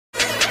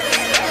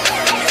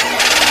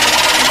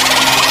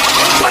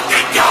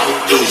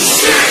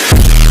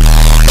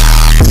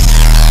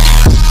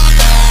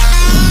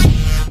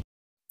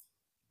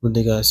Good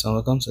day guys and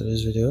welcome to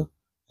this video.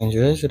 In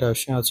today's video I've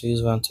shown how to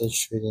use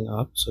Vantage Trading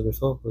App. So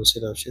before we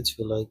proceed, I'll if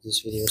you like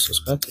this video,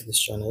 subscribe to this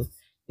channel,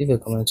 leave a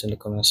comment in the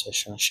comment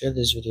section, share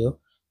this video,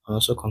 and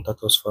also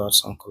contact us for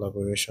some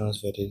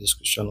collaborations via the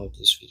description of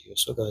this video.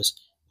 So guys,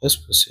 let's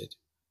proceed.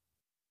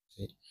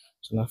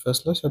 So now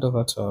first let's head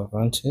over to our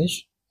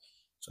Vantage.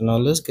 So now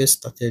let's get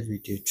started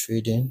with the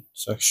trading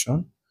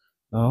section.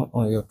 Now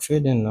on your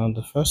trading, now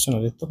the first thing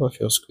on the top of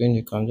your screen,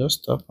 you can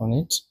just tap on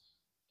it.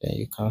 Then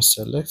you can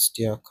select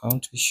the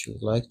account which you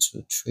like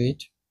to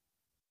trade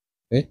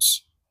with.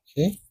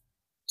 Okay,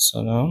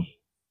 so now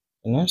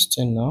the next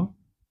thing, now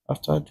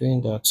after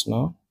doing that,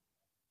 now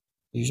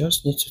you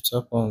just need to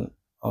tap on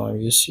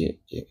you see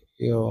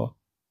your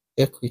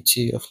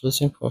equity, your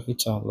floating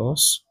profit and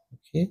loss.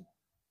 Okay,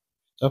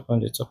 tap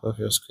on the top of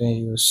your screen,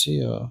 you will see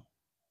your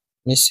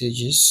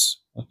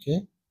messages.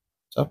 Okay,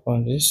 tap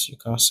on this, you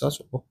can search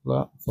for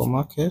popular for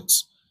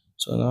markets.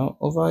 So now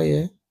over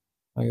here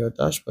on your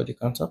dashboard, you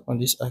can tap on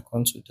this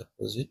icon to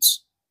deposit.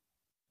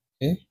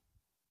 Okay,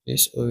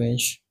 this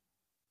orange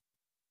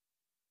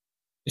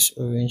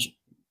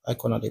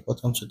icon at the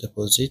bottom to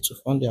deposit to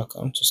fund the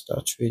account to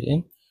start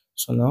trading.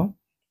 So now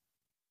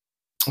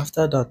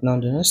after that, now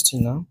the next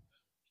thing, now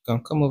you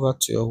can come over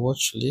to your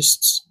watch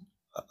list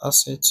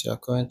assets you are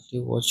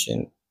currently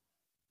watching.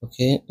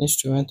 Okay,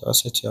 instrument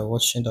asset you are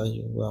watching,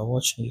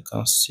 you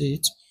can see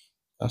it.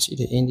 You can see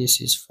the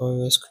indices,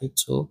 forex,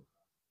 crypto,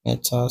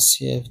 metals,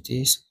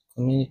 CFDs,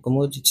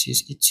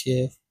 commodities,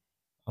 ETF,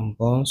 and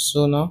bonds.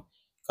 So now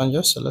you can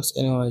just select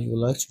anyone you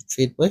like to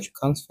trade, but if you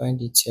can't find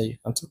it here, you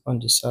can tap on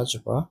the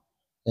search bar,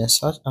 then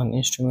search an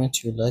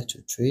instrument you like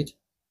to trade.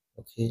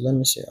 Okay, let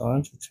me say I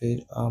want to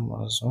trade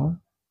Amazon.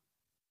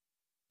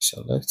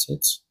 Select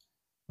it.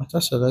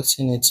 After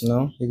selecting it,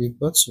 now you'll be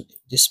brought to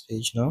this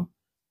page. Now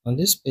on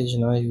this page,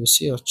 now you will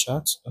see your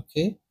chart.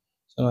 Okay,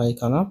 so now you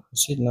can now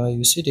proceed. Now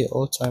you see the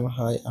all-time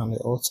high and the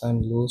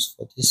all-time lows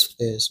for these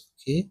pairs.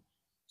 Okay,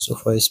 so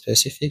for a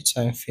specific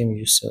time frame,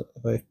 you sell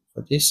for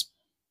this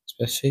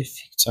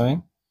specific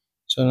time.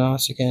 So now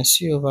as you can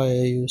see over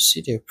here, you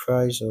see the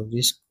price of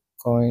this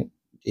coin,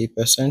 the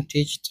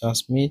percentage it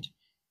has made.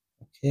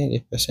 Okay, the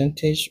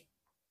percentage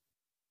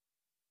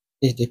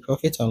is the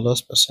profit and loss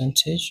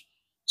percentage.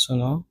 So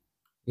now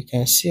you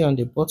can see on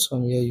the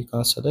bottom here, you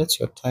can select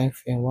your time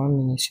frame, 1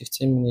 minute,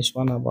 15 minutes,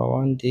 1 hour,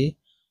 1 day,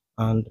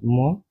 and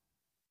more.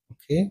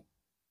 Okay,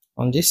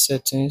 on these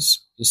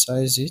settings,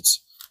 besides it,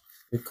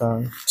 you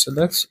can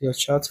select your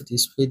chart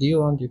display. Do you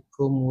want the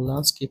pro mode,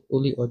 landscape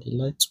only, or the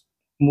light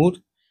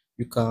mode?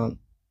 You can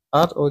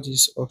add all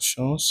these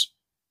options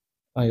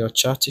on your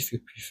chart if you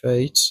prefer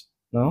it.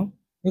 Now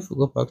if we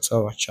go back to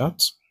our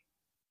chart,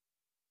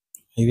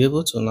 you'll be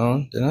able to,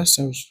 now the next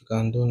thing which you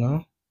can do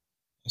now,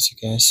 as you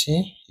can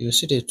see, you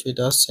see the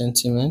trader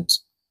sentiment.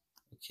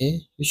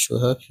 Okay, which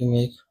will help you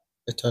make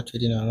better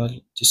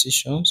trading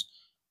decisions.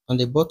 On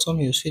the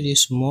bottom, you see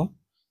this more.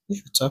 If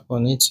you tap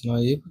on it, now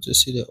you're able to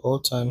see the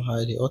all-time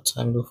high, the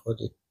all-time low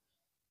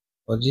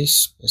for this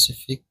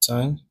specific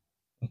time.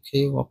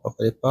 Okay, for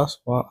the past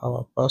 1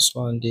 hour, past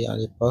 1 day,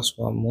 and the past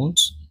 1 month.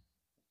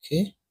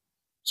 Okay,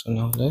 so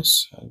now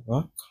let's head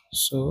back.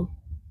 So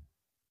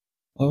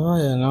over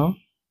here now,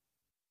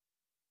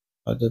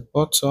 at the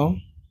bottom,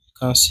 you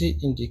can see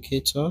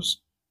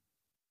indicators.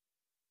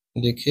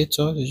 You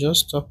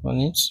just tap on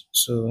it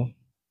to, you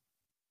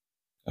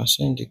can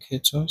see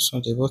indicators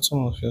on the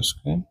bottom of your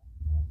screen.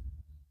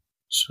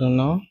 So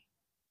now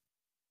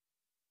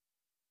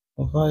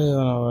over here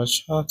on our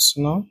charts,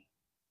 now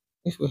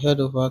if we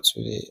head over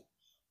to the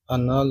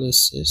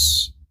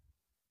analysis,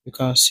 you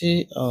can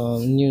see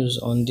news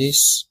on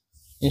this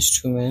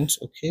instrument.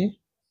 Okay,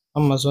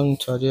 Amazon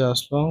intraday,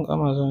 as long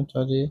Amazon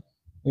intraday,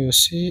 you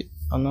see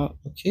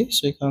okay,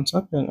 so you can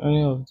tap on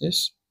any of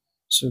this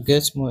to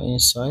get more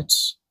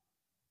insights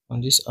on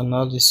this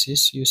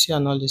analysis. You see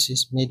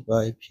analysis made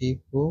by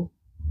people,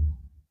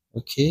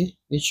 okay,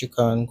 which you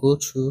can go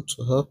through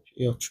to help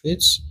your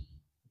trades.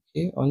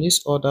 Okay, on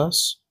these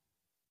orders,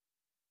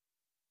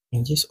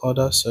 in this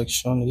order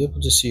section, you'll be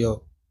able to see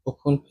your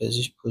open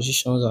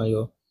positions and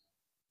your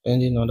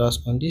pending orders.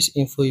 On this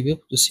info, you'll be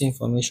able to see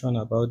information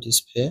about this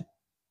pair.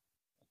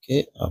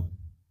 Okay,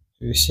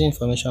 you see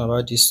information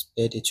about this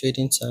pair, the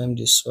trading time,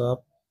 the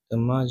swap, the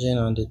margin,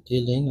 and the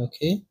dealing.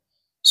 Okay,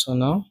 so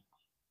now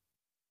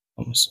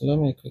so let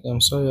me click.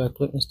 I'm sorry, I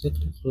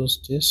mistakenly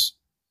closed this.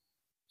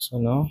 So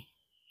now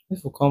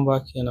if we come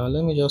back here, now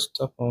let me just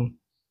tap on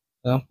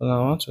example. I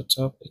want to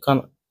tap, you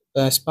can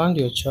expand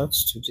your chart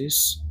to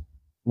this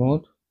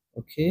mode.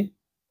 Okay,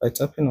 by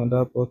tapping on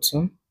that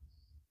button.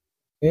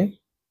 Okay,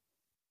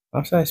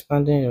 after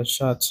expanding your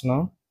chart,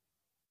 now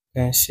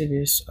you can see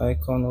this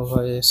icon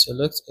over here.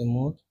 Select a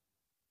mode,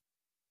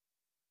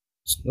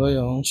 draw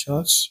your own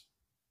charts.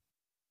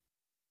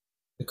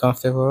 You can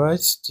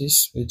favorite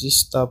this with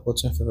this tab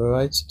button,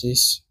 favorite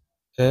this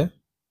pair,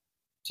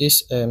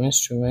 this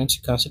instrument.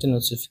 You can see the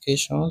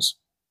notifications.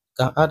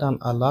 You can add an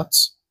alert,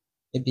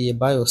 maybe a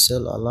buy or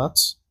sell alert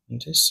in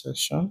this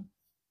section.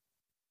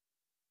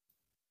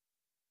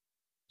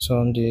 So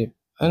on the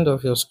end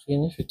of your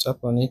screen, if you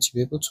tap on it,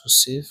 you'll be able to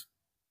save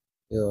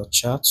your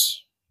chart,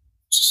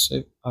 to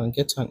save and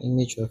get an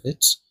image of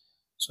it.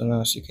 So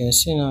now, as you can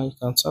see now, you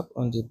can tap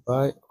on the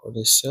buy or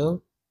the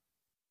sell.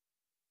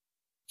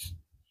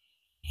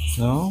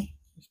 Now,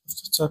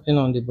 after tapping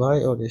on the buy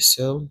or the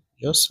sell,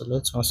 just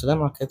select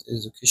market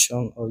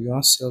execution, or you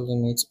want sell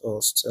limit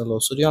or sell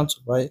loss. So do you want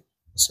to buy or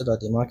sell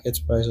at the market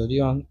price, or do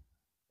you want,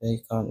 then you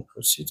can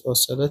proceed or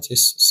select a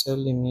sell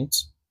limit,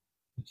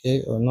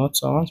 okay, or not.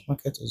 So I want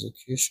market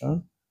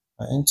execution.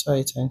 I enter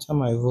it, I enter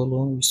my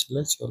volume, you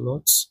select your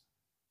lots,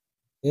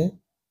 okay,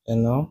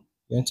 and now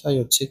you enter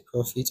your take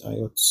profit and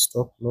your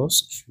stop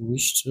loss if you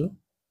wish to,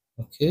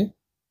 okay,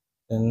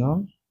 and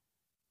now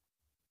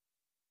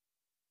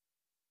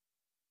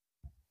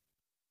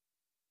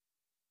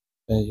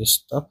then you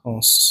tap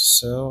on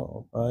sell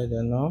or buy.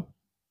 Then now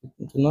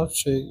do not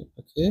trade,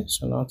 okay,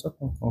 so now tap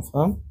on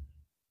confirm.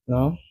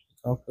 Now you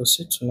can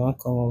proceed to now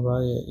come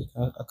over here.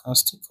 I can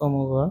still come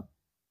over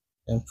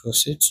and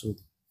proceed to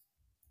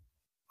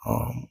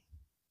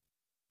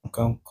I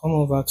can come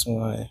over to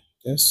my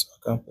this. I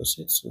can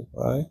proceed to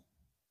buy,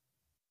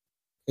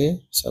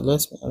 okay,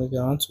 select me, maybe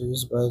I want to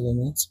use buy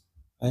limit.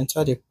 I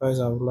enter the price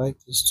I would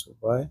like this to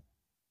buy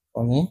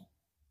for me.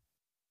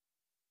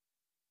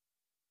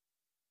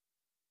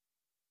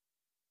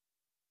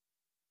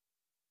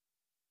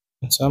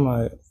 Enter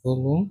my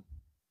volume,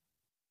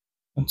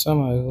 enter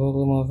my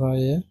volume over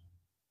here,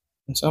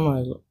 enter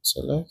my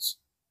select,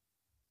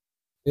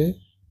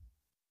 okay,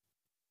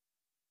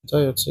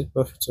 enter your take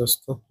profit or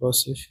stop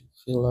loss if you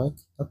feel like.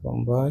 Tap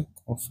on buy,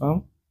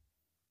 confirm,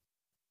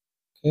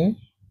 okay,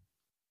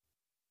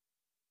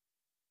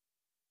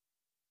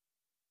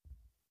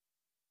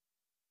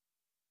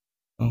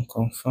 and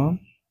confirm.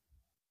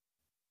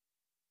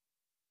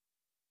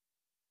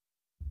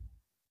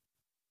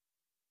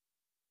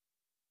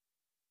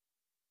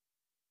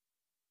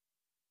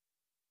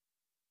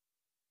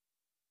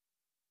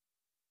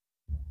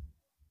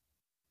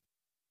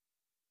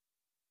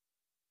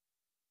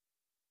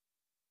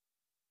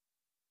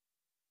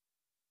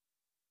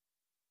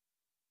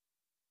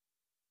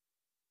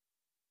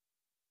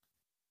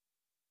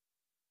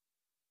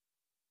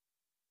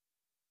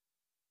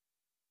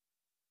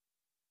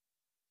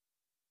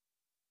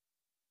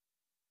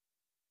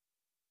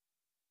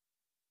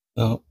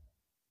 Now,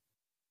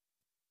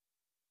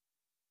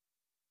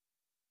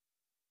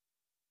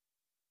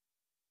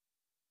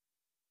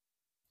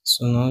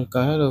 so now you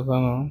can head over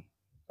now. You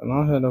can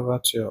now head over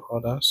to your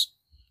orders.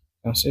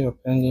 You can see your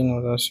pending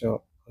orders,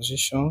 your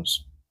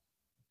positions.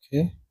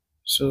 Okay.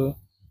 So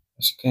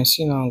as you can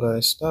see now,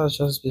 guys, that's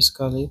just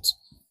basically it.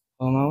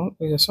 Now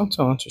there's something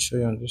I want to show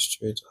you on this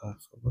trade. I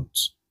forgot.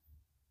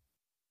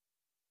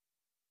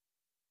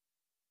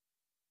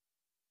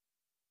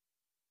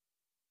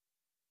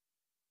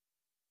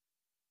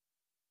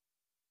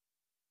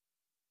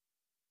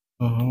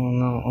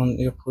 Now on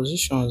your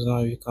positions, now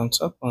you can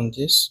tap on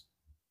this,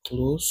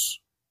 close.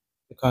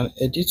 You can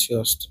edit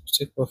your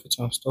take profit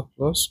and stop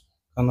loss.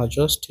 You can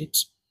adjust it.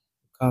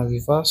 You can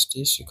reverse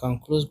this. You can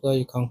close by.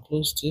 You can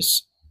close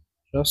this.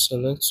 Just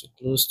select to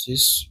close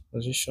this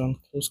position.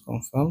 Close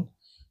confirmed.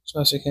 So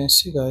as you can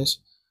see, guys,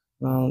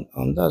 now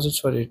that's it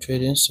for the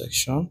trading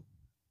section.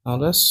 Now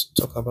let's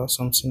talk about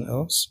something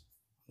else.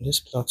 On this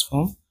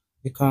platform,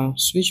 you can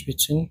switch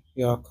between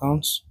your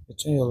accounts,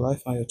 between your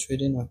live and your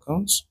trading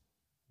accounts.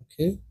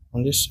 Okay,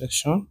 on this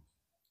section.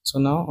 So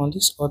now on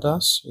these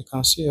orders, you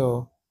can see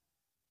your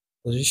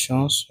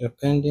positions, your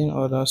pending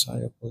orders,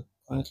 and your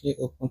currently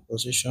open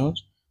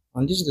positions.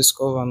 On this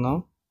discover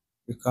now,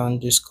 you can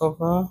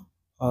discover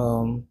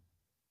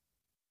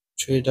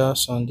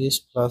traders on this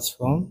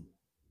platform.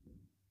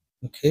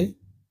 Okay, you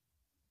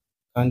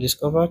can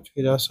discover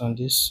traders on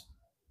this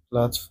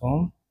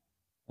platform.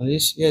 On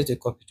this, here's the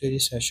copy trading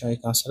section. You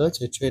can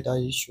select a trader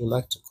you would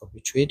like to copy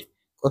trade.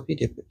 Copy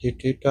the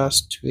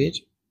trader's trade.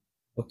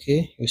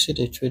 Okay, you see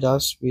the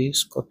trader's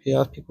risk, copy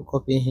out, people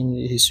copying him,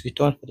 his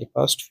return for the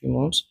past 3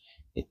 months,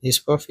 his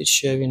profit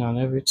sharing and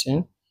everything.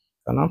 You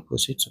can now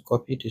proceed to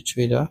copy the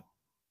trader.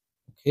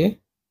 Okay,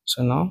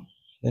 so now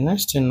the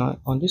next thing now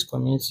on this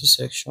community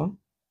section,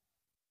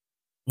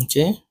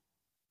 okay, you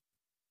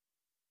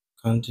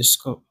can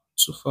discover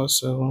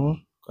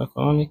 247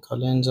 economic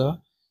calendar.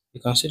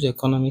 You can see the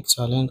economic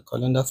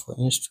calendar for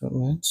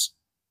instruments.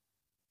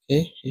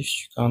 Okay, if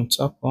you can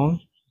tap on,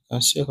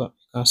 you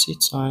can see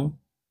time,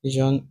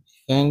 vision,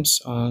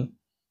 events, and you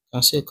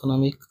can see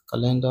economic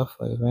calendar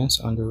for events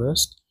and the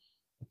rest.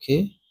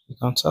 Okay, you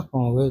can tap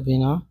on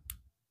webinar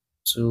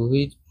to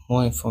read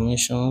more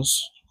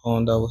informations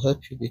on that will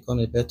help you become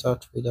a better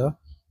trader.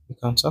 You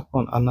can tap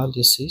on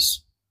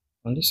analysis.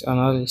 On this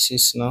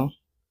analysis now,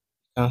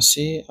 you can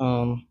see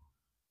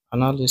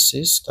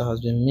analysis that has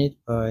been made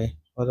by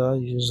other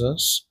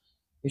users,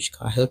 which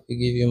can help you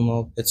give you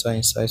more better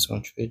insights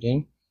on trading.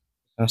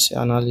 You can see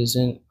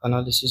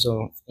analysis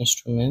of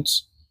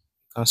instruments.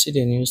 You can see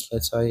the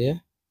newsletter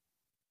here,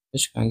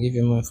 which can give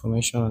you more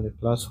information on the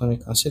platform. You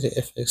can see the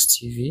FX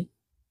TV,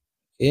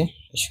 okay,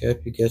 which will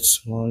help you get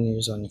more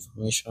news and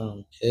information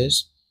on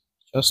pairs.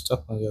 just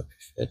tap on your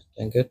preferred,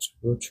 then get to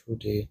go through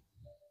the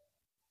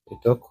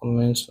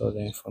documents or the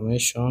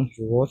information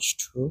you watch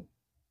through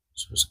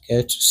to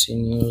get to see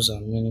news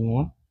and many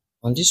more.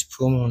 On this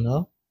promo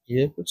now,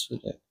 you're able to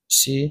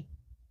see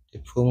the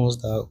promos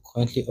that are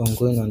currently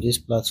ongoing on this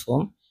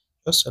platform.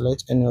 Just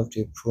select any of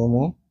the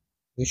promo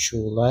which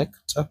you like,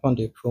 tap on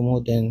the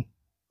promo, then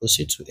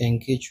proceed to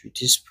engage with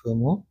this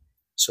promo.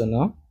 So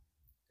now,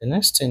 the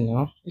next thing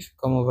now, if you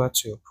come over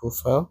to your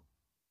profile,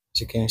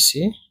 as you can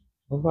see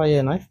over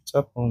here now, if you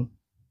tap on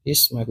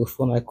this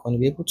microphone icon,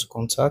 you'll be able to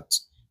contact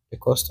the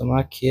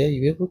customer care.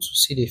 You'll be able to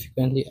see the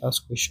frequently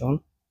asked question.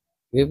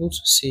 You'll be able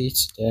to see it,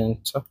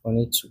 then tap on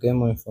it to get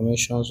more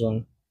information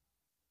on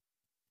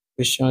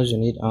questions you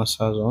need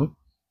answers on.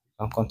 You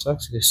can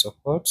contact the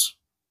support.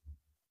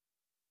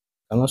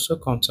 You can also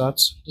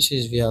contact, this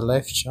is via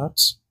live chat.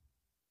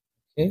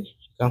 Okay,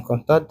 you can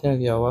contact them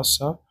via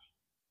WhatsApp,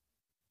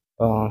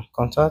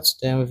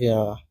 contact them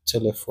via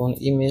telephone,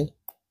 email.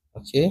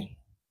 Okay,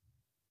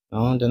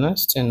 now the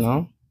next thing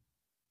now,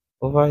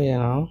 over here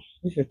now,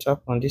 if you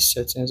tap on this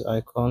settings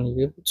icon, you'll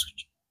be able to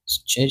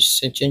change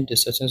the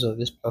settings of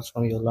this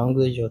platform, your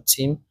language, your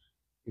theme.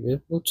 You'll be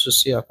able to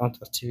see account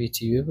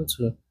activity. You'll be able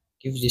to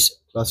give this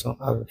platform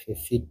a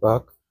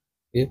feedback.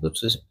 You'll be able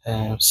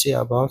to see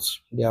about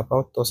the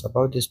about us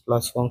about this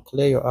platform,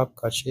 clear your app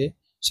cache,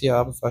 see your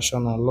app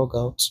version and log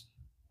out,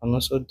 and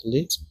also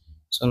delete.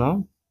 So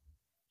now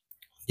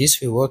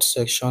this reward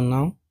section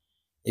now,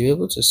 you'll be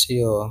able to see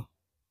your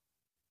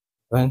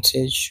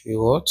Vantage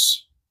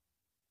rewards.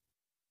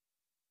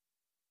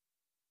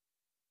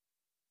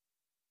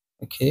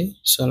 Okay,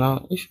 so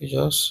now if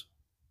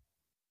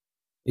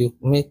you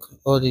make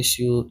all this,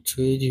 you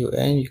trade, you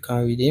earn, you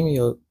can redeem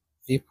your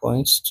V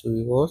points to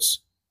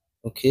rewards.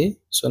 Okay,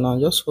 so now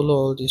just follow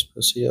all these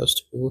procedures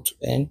to be able to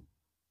earn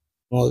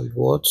more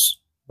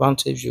rewards,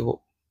 Vantage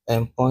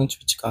points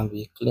which can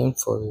be claimed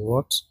for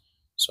rewards.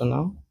 So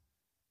now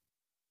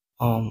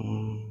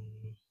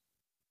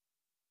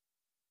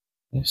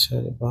let's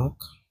head back.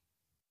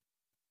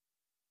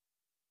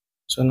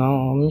 So now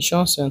on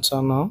mission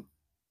center now,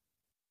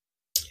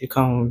 you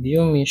can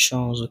view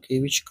missions, okay,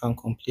 which you can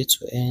complete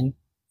to earn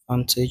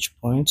Vantage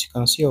points. You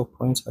can see your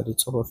points at the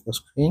top of your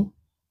screen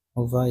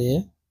over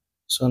here.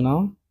 So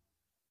now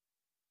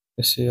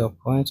you see your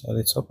points at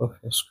the top of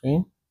your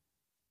screen.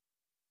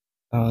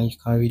 You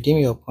can redeem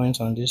your points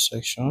on this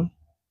section.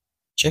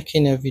 Check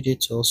in every day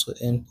to also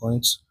earn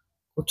points.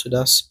 Go to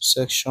that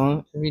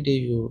section every day.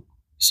 You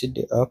visit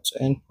the app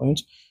to earn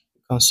points.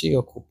 You can see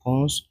your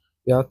coupons,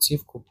 your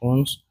active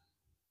coupons,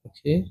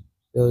 okay,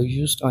 your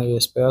used and your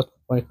expired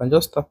coupon. You can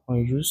just tap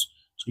on use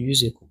to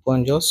use a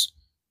coupon. Just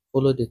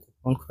follow the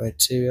coupon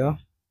criteria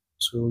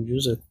to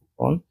use a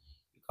coupon.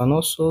 You can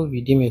also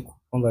redeem a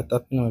coupon by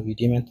tapping on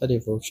redeem, enter the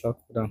voucher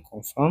code and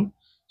confirm.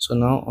 So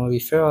now on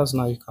referrals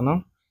now, you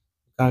can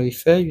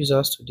refer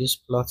users to these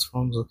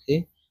platforms,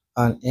 okay,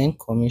 and earn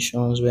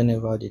commissions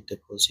whenever they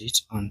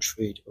deposit and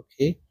trade.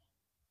 Okay,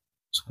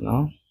 so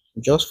now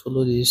just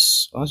follow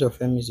this. Once your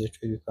friend meets the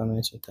trade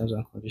requirements in terms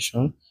and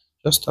conditions,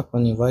 just tap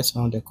on invite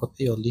now, then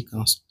copy your link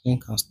and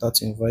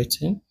start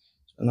inviting.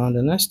 So now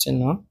the next thing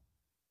now,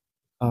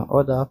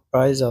 order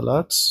price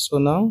alerts. So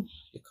now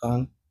you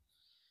can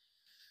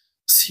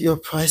see your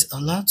price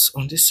alerts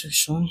on this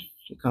section.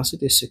 You can see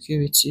the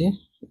security.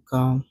 You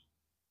can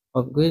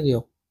upgrade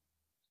your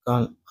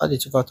can add a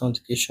two-factor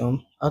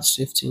authentication, add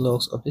safety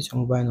logs, update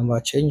your mobile number,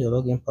 change your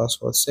login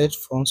password, set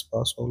phone's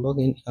password,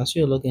 login. You can see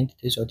your login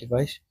details, your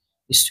device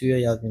history where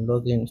you have been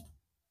logged in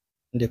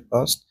the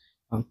past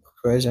and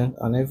present,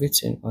 and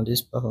everything on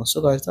this platform.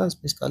 So guys, that's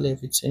basically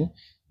everything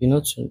you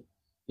need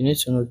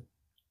to know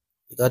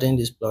regarding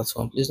this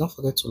platform. Please don't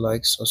forget to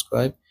like,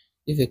 subscribe,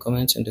 leave a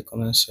comment in the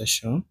comment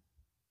section.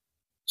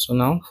 So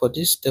now for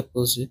this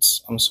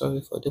deposits,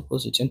 for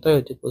deposit, enter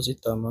your deposit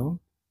amount.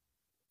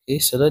 Okay,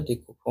 select the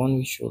coupon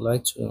which you would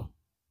like to,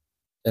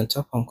 then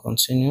tap on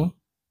continue.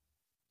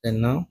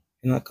 Then now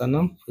you can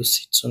now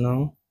proceed to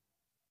now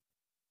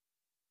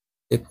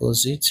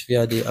deposit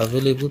via the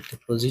available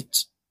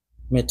deposit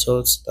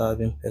methods that have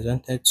been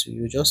presented to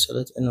you. Just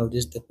select any of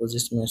these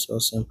deposit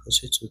methods and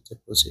proceed to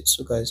deposit.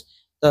 So guys,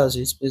 that's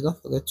it. Please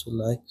don't forget to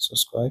like,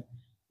 subscribe,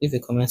 leave a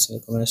comment in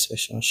the comment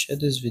section, share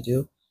this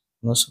video,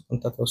 and also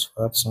contact us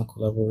for apps and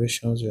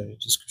collaborations in the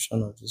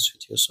description of this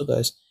video. So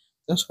guys,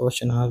 thanks for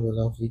watching. Have a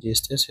lovely day.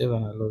 Stay safe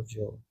and I love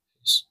you all.